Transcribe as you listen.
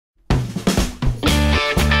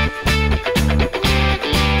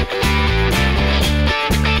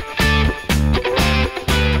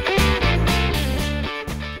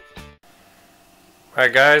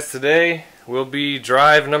Alright guys, today will be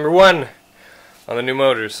drive number 1 on the new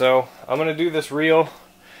motor. So I'm going to do this reel.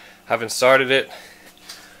 Haven't started it.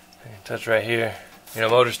 I can touch right here. You know,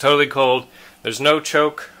 motor's totally cold. There's no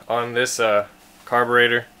choke on this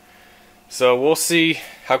carburetor. So we'll see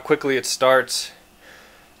how quickly it starts.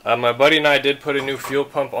 My buddy and I did put a new fuel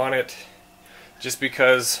pump on it just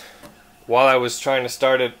because while I was trying to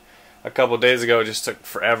start it a couple days ago, it just took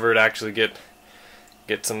forever to actually get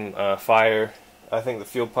some fire. I think the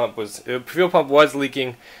fuel pump was leaking,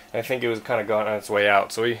 and I think it was kind of gone on its way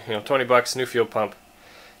out. So $20, new fuel pump,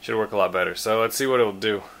 should work a lot better. So let's see what it'll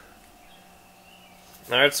do.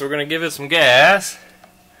 Alright, so we're gonna give it some gas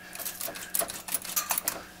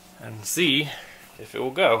and see if it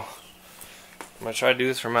will go. I'm gonna try to do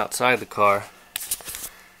this from outside the car.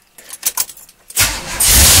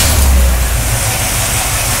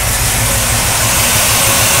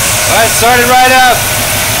 Alright, started right up.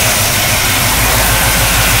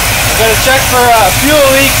 Gotta check for fuel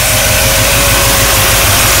leaks.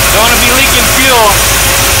 Don't want to be leaking fuel.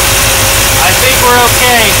 I think we're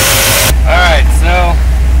okay. Alright, so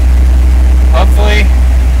hopefully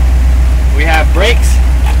we have brakes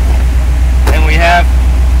and we have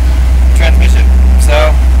transmission. So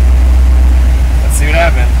let's see what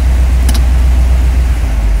happens.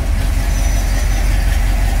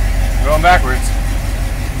 Going backwards.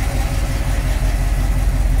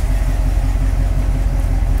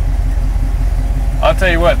 I'll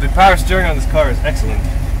tell you what, the power steering on this car is excellent.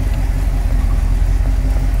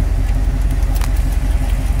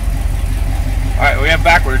 Alright, we have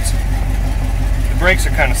backwards. The brakes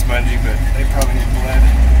are kind of spongy, but they probably need bled.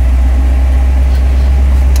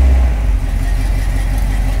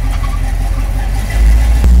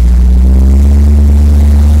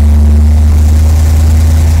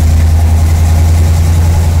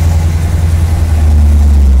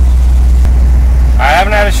 I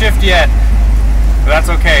haven't had a shift yet. But that's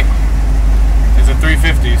okay. It's a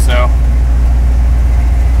 350, so.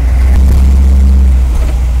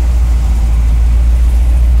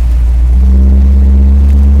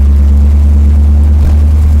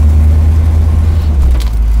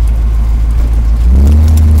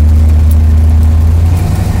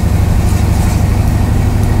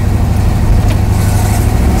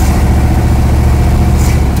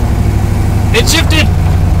 It shifted!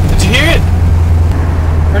 Did you hear it?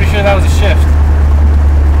 Pretty sure that was a shift.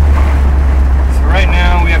 Right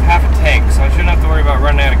now we have half a tank, so I shouldn't have to worry about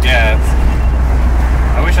running out of gas.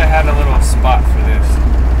 I wish I had a little spot for this.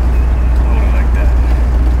 Only like that.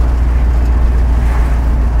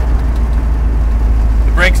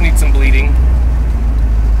 The brakes need some bleeding.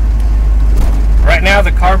 Right now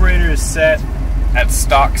the carburetor is set at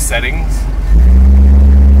stock settings.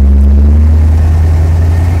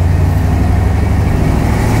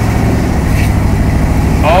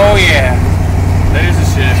 Oh yeah, there's a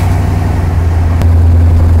shift.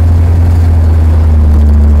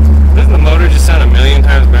 Doesn't the motor just sound a million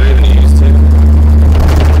times better than it used to?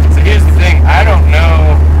 So here's the thing, I don't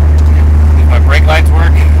know if my brake lights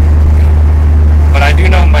work, but I do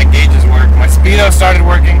know my gauges work. My speedo started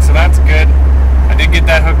working, so that's good. I did get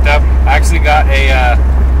that hooked up. I actually got a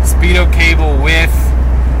speedo cable with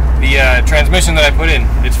the transmission that I put in.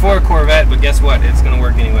 It's for a Corvette, but guess what? It's going to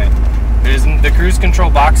work anyway. The cruise control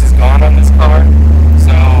box is gone on this car,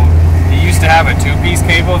 so it used to have a 2-piece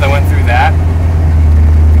cable that went through that.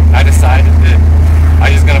 I decided that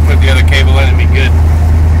I'm just gonna put the other cable in and be good.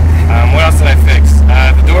 What else did I fix?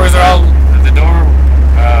 The door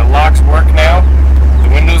locks work now.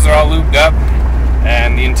 The windows are all lubed up,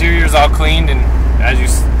 and the interior is all cleaned. And as you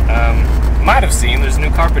might have seen, there's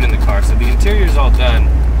new carpet in the car, so the interior is all done.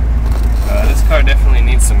 This car definitely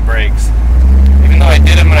needs some brakes. Even though I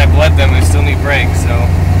did them and I bled them, they still need brakes. So,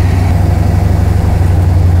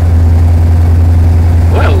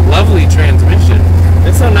 what a lovely transmission.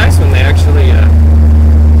 It's so nice when they actually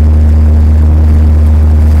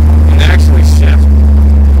shift.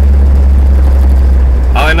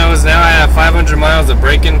 All I know is now I have 500 miles of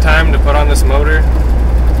break-in time to put on this motor.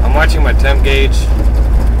 I'm watching my temp gauge.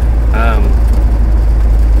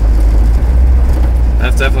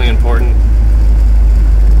 That's definitely important.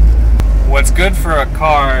 What's good for a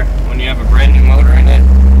car when you have a brand new motor in it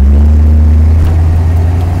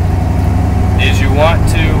is you want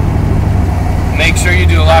to make sure you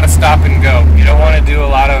do a lot of stop and go. You don't want to do a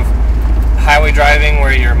lot of highway driving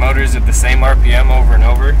where your motor's at the same RPM over and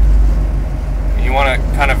over. You want to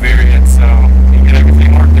kind of vary it so you get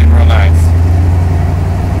everything worked in real nice.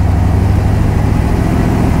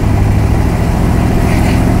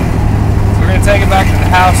 So we're going to take it back to the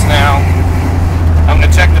house now. I'm going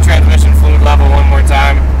to check the transmission fluid level one more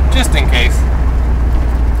time, just in case.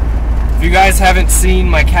 If you guys haven't seen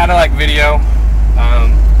my Cadillac video,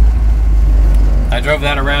 I drove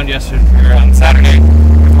that around yesterday, or on Saturday,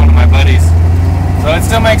 with one of my buddies. So it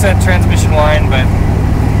still makes that transmission whine, but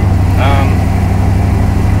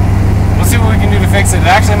we'll see what we can do to fix it.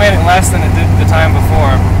 It actually made it less than it did the time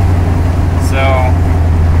before. So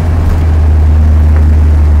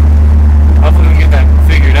hopefully we can get that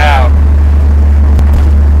figured out.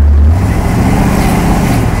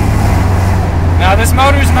 Now this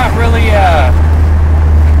motor's not really a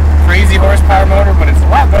crazy horsepower motor, but it's a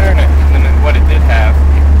lot better than what it did have.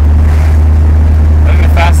 I think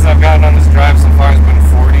the fastest I've gotten on this drive so far has been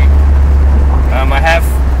 40.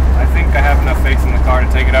 I think I have enough faith in the car to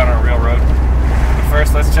take it out on a real road. But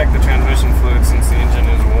first, let's check the transmission fluid since the engine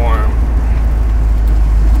is warm.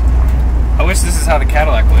 I wish this is how the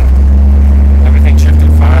Cadillac went. Everything shifted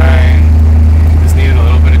fine. Just needed a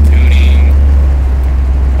little bit of tuning.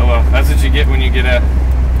 Oh well, that's what you get when you get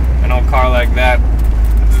an old car like that.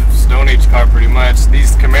 It's a Stone Age car pretty much.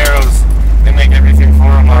 These Camaros, they make everything for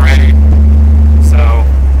them already. So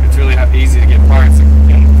it's really easy to get parts.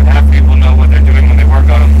 And half people know what they're doing when they work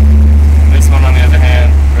on them. This one on the other hand,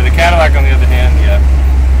 or the Cadillac on the other hand, yeah.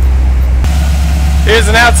 Here's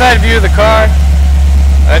an outside view of the car.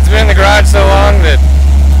 It's been in the garage so long that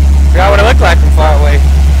I forgot what it looked like from far away.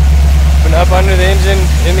 Been up under the engine,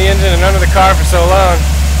 in the engine, and under the car for so long.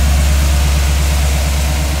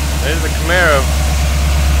 There's the Camaro.